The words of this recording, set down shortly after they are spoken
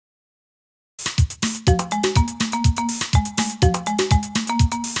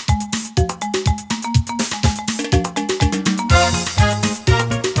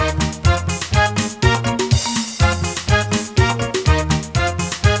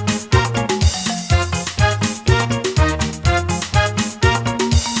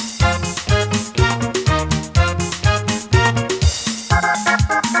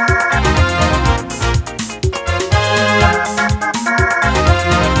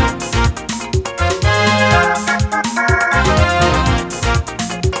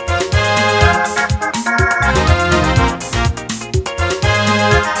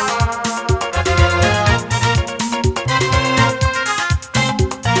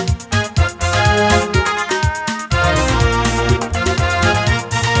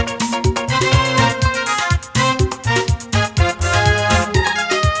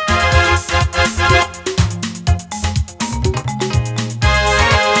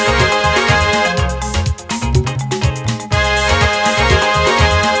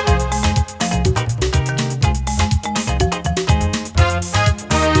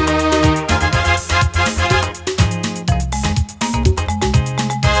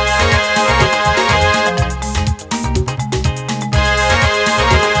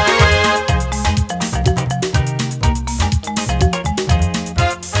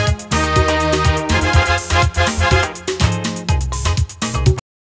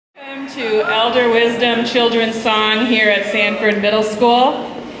to Elder Wisdom Children's Song here at Sanford Middle School.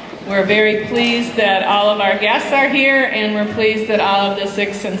 We're very pleased that all of our guests are here, and we're pleased that all of the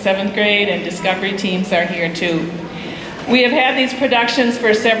 6th and 7th grade and Discovery teams are here too. We have had these productions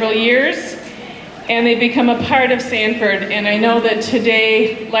for several years, and they've become a part of Sanford, and I know that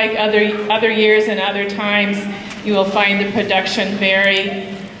today, like other years and other times, you will find the production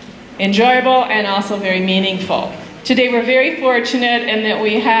very enjoyable and also very meaningful. Today we're very fortunate in that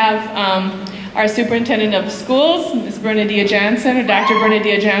we have our Superintendent of Schools, Ms. Bernadeia Johnson, or Dr.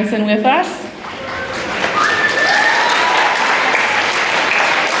 Bernadeia Johnson, with us.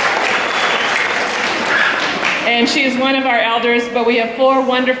 And she is one of our elders, but we have 4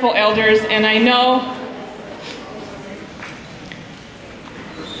 wonderful elders, and I know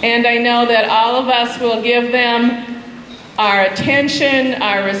that all of us will give them our attention,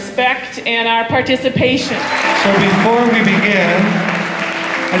 our respect, and our participation. So before we begin,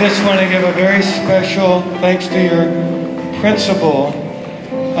 I just want to give a very special thanks to your principal,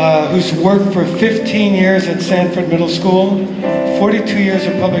 who's worked for 15 years at Sanford Middle School, 42 years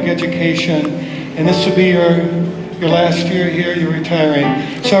of public education, and this will be your last year here, you're retiring.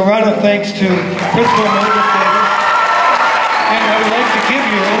 So a round of thanks to Principal Meredith Davis, and I would like to give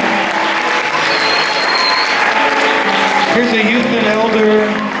you, here's a Youth and Elder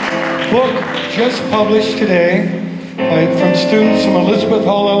book just published today from students from Elizabeth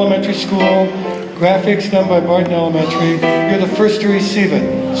Hall Elementary School, graphics done by Barton Elementary. You're the first to receive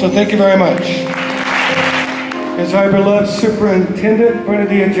it, so thank you very much. Here's our beloved Superintendent,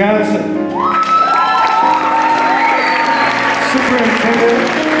 Bernadeia Johnson. Superintendent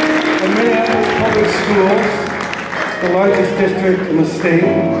of Minneapolis Public Schools, the largest district in the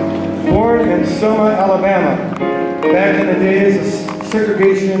state, born in Selma, Alabama. Back in the days of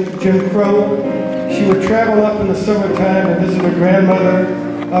segregation, Jim Crow, she would travel up in the summertime and visit her grandmother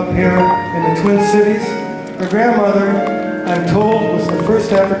up here in the Twin Cities. Her grandmother, I'm told, was the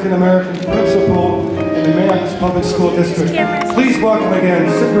first African-American principal in the Minneapolis Public School District. Please welcome again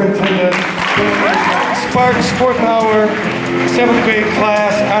Superintendent Sparks, 4th hour, 7th grade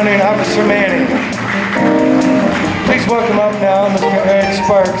class, honoring Officer Manning. Please welcome up now Mr. Eric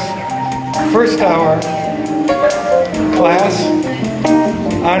Sparks, 1st hour class,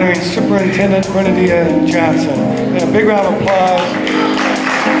 honoring Superintendent Bernadeia Johnson. And a big round of applause.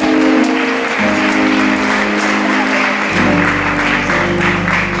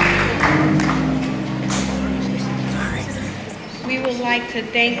 We would like to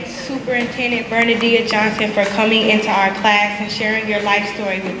thank Superintendent Bernadeia Johnson for coming into our class and sharing your life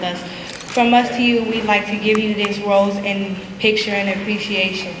story with us. From us to you, we'd like to give you this rose and picture and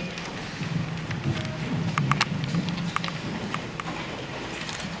appreciation.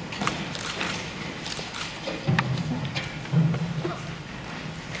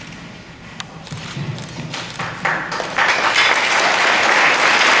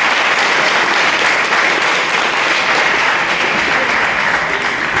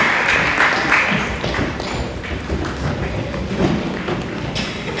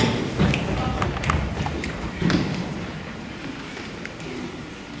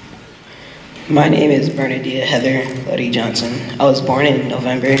 My name is Bernadeia Heather Lottie Johnson. I was born in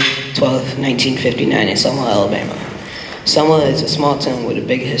November 12, 1959 in Selma, Alabama. Selma is a small town with a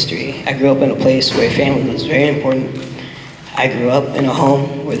big history. I grew up in a place where family was very important. I grew up in a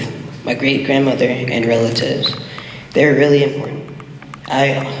home with my great-grandmother and relatives. They were really important.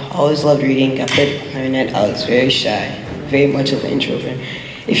 I always loved reading. I could learn that. I was very shy, very much of an introvert.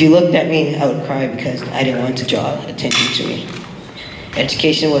 If you looked at me, I would cry because I didn't want to draw attention to me.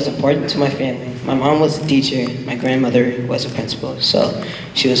 Education was important to my family. My mom was a teacher, my grandmother was a principal, so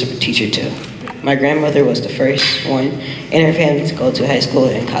she was a teacher too. My grandmother was the first one in her family to go to high school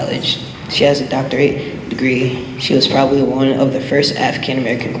and college. She has a doctorate degree. She was probably one of the first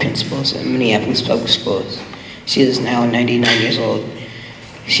African-American principals in Minneapolis Public Schools. She is now 99 years old.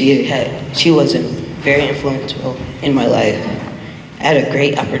 She was very influential in my life. I had a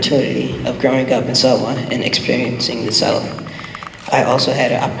great opportunity of growing up in Selma and experiencing the South. I also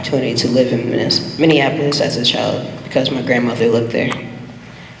had an opportunity to live in Minneapolis as a child because my grandmother lived there.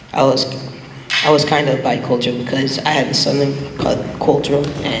 I was kind of bicultural because I had a southern culture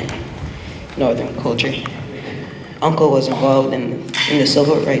and northern culture. Uncle was involved in the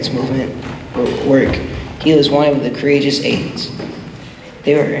civil rights movement work. He was one of the courageous 8s.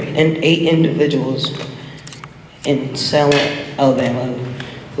 There were 8 individuals in Selma, Alabama,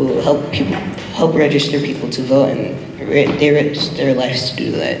 who help register people to vote, and they risked their lives to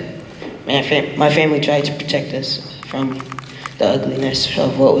do that. My family tried to protect us from the ugliness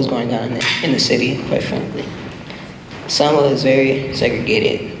of what was going on in the city, quite frankly. Selma is very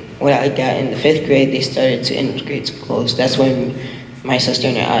segregated. when I got in the 5th grade, they started to integrate schools. That's when my sister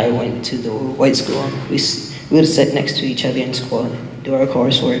and I went to the white school. We would sit next to each other in school, do our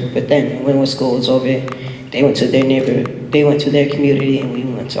coursework. But then when school was over, they went to their neighborhood, they went to their community, and we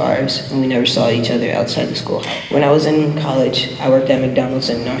went to ours, and we never saw each other outside the school. When I was in college, I worked at McDonald's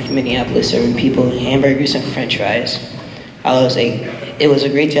in North Minneapolis, serving people hamburgers and French fries. It was a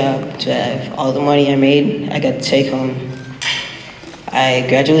great job to have. All the money I made, I got to take home. I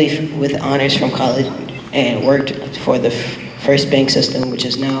graduated with honors from college and worked for the first bank system, which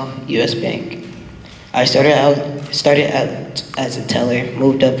is now U.S. Bank. I started out as a teller,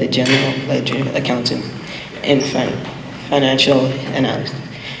 moved up to general ledger accountant, and financial analyst.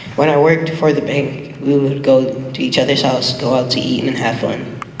 When I worked for the bank, we would go to each other's house, go out to eat, and have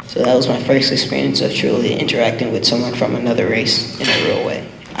fun. So that was my first experience of truly interacting with someone from another race in a real way.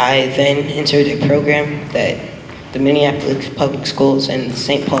 I then entered a program that the Minneapolis Public Schools and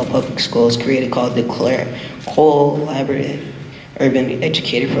St. Paul Public Schools created called the Collaborative Urban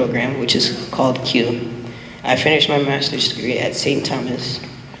Educator Program, which is called CUE. I finished my master's degree at St. Thomas.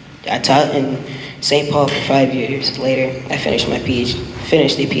 I taught in St. Paul for 5 years. Later, I finished a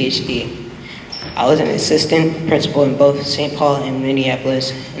PhD. I was an assistant principal in both St. Paul and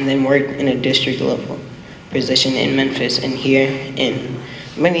Minneapolis, and then worked in a district level position in Memphis and here in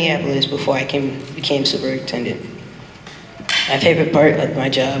Minneapolis before I became superintendent. My favorite part of my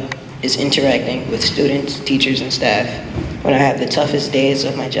job is interacting with students, teachers, and staff. When I have the toughest days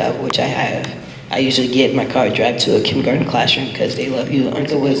of my job, which I have, I usually get in my car, drive to a kindergarten classroom because they love you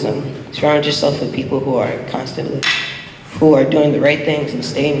unto wisdom. Surround yourself with people who are doing the right things and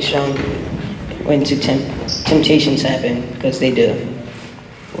staying strong when temptations happen, because they do.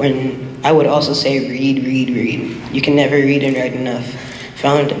 I would also say read. You can never read and write enough.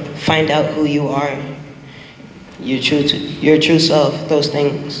 Find out who you are, your true self, those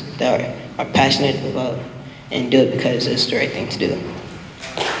things that are passionate about, and do it because it's the right thing to do.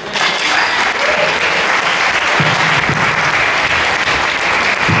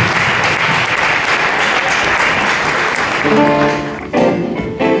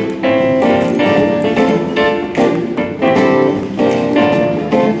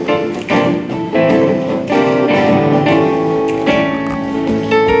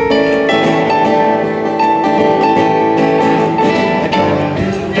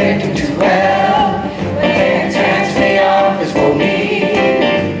 For me.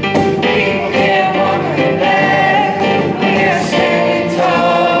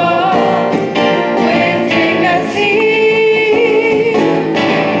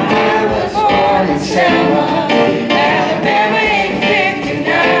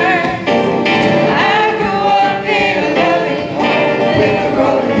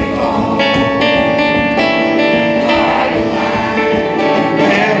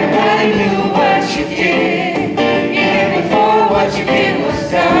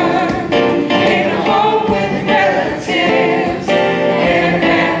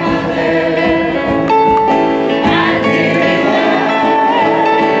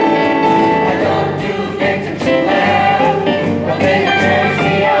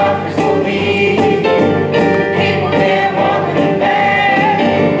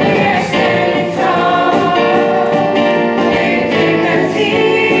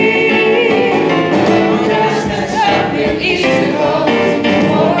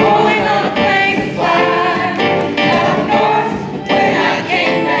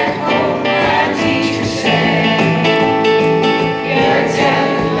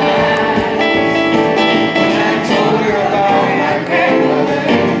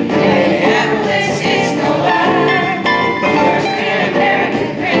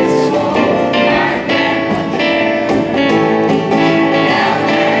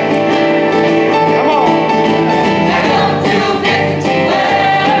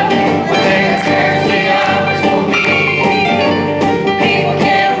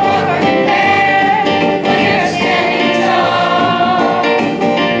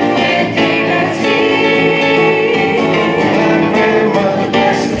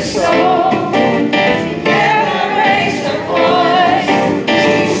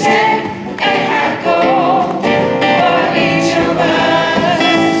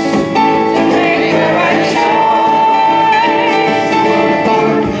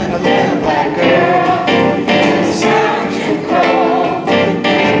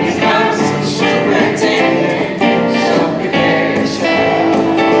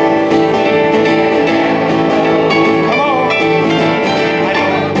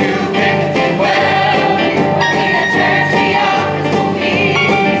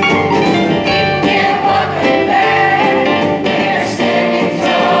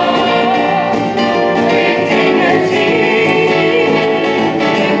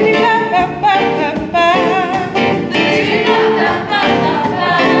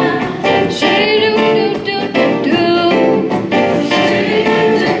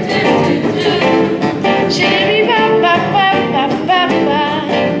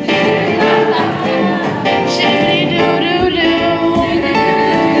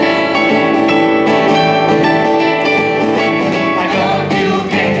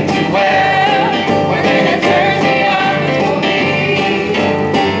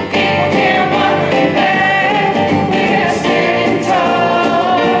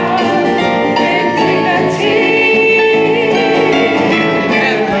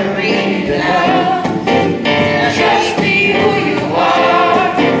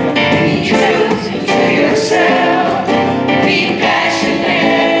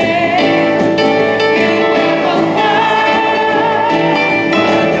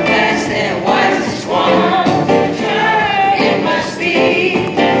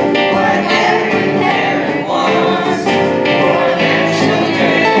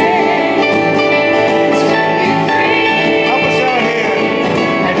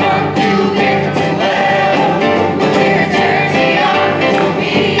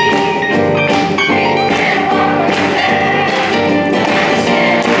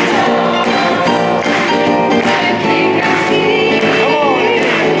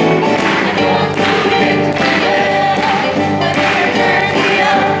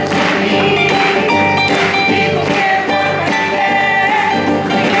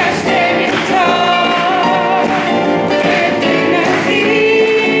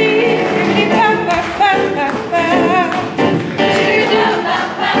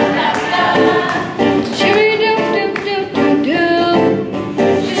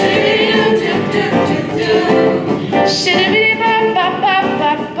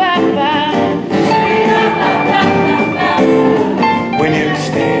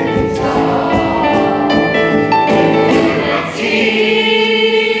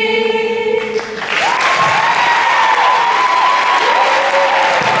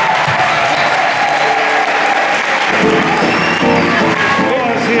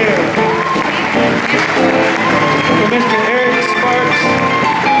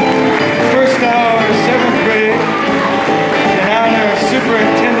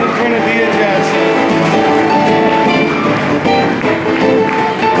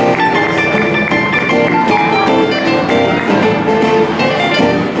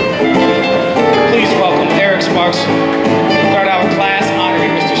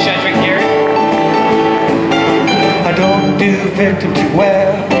 fit him too well.